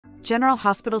General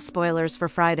Hospital spoilers for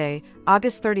Friday,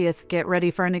 August 30th. Get ready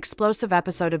for an explosive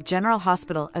episode of General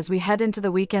Hospital as we head into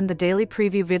the weekend. The daily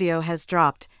preview video has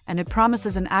dropped, and it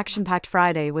promises an action-packed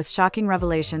Friday with shocking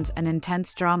revelations and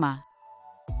intense drama.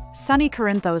 Sonny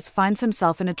Corinthos finds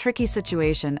himself in a tricky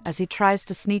situation as he tries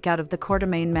to sneak out of the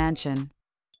Quartermaine mansion.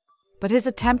 But his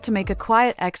attempt to make a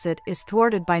quiet exit is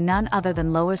thwarted by none other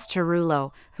than Lois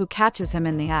Cerullo, who catches him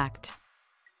in the act.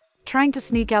 "Trying to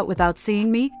sneak out without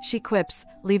seeing me," she quips,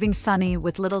 leaving Sonny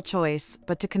with little choice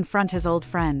but to confront his old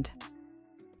friend.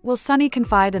 Will Sonny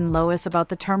confide in Lois about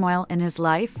the turmoil in his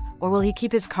life, or will he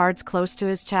keep his cards close to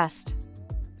his chest?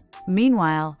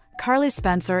 Meanwhile, Carly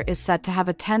Spencer is set to have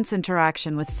a tense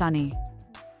interaction with Sonny.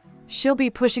 She'll be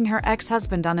pushing her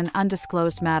ex-husband on an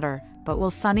undisclosed matter, but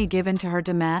will Sonny give in to her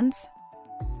demands?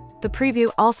 The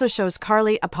preview also shows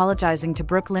Carly apologizing to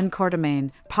Brooke Lynn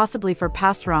Quartermaine, possibly for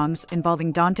past wrongs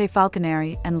involving Dante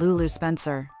Falconeri and Lulu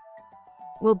Spencer.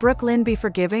 Will Brooke Lynn be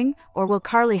forgiving, or will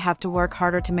Carly have to work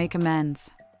harder to make amends?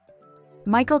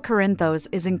 Michael Corinthos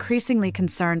is increasingly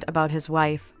concerned about his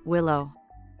wife, Willow.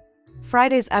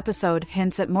 Friday's episode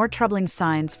hints at more troubling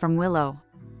signs from Willow.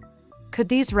 Could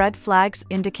these red flags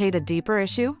indicate a deeper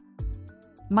issue?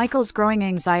 Michael's growing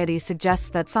anxiety suggests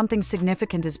that something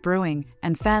significant is brewing,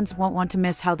 and fans won't want to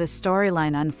miss how this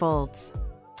storyline unfolds.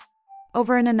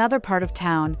 Over in another part of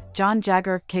town, John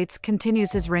Jagger Cates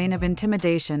continues his reign of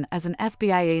intimidation as an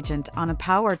FBI agent on a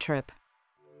power trip.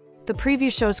 The preview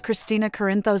shows Christina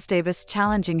Corinthos Davis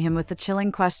challenging him with the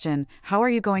chilling question, "How are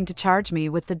you going to charge me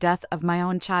with the death of my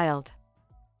own child?"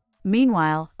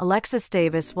 Meanwhile, Alexis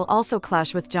Davis will also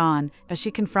clash with John as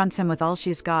she confronts him with all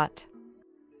she's got.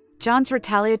 John's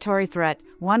retaliatory threat,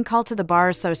 "One call to the Bar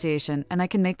Association and I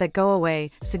can make that go away,"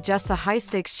 suggests a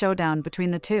high-stakes showdown between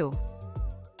the two.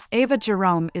 Ava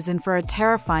Jerome is in for a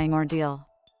terrifying ordeal.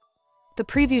 The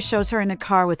preview shows her in a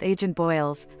car with Agent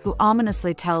Boyles, who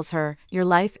ominously tells her, "Your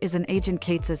life is in Agent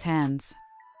Cates' hands."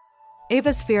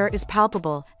 Ava's fear is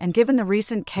palpable, and given the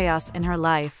recent chaos in her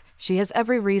life, she has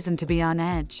every reason to be on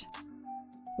edge.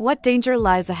 What danger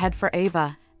lies ahead for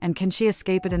Ava, and can she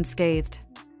escape it unscathed?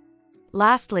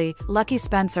 Lastly, Lucky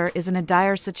Spencer is in a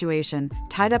dire situation,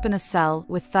 tied up in a cell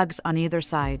with thugs on either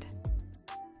side.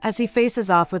 As he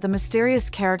faces off with a mysterious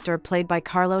character played by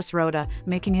Carlos Rhoda,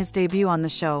 making his debut on the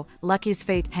show, Lucky's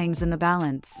fate hangs in the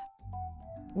balance.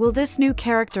 Will this new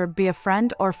character be a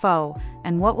friend or foe,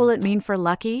 and what will it mean for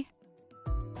Lucky?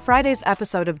 Friday's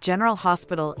episode of General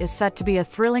Hospital is set to be a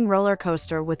thrilling roller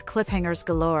coaster with cliffhangers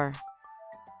galore.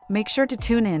 Make sure to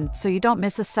tune in so you don't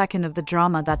miss a second of the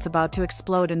drama that's about to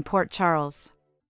explode in Port Charles.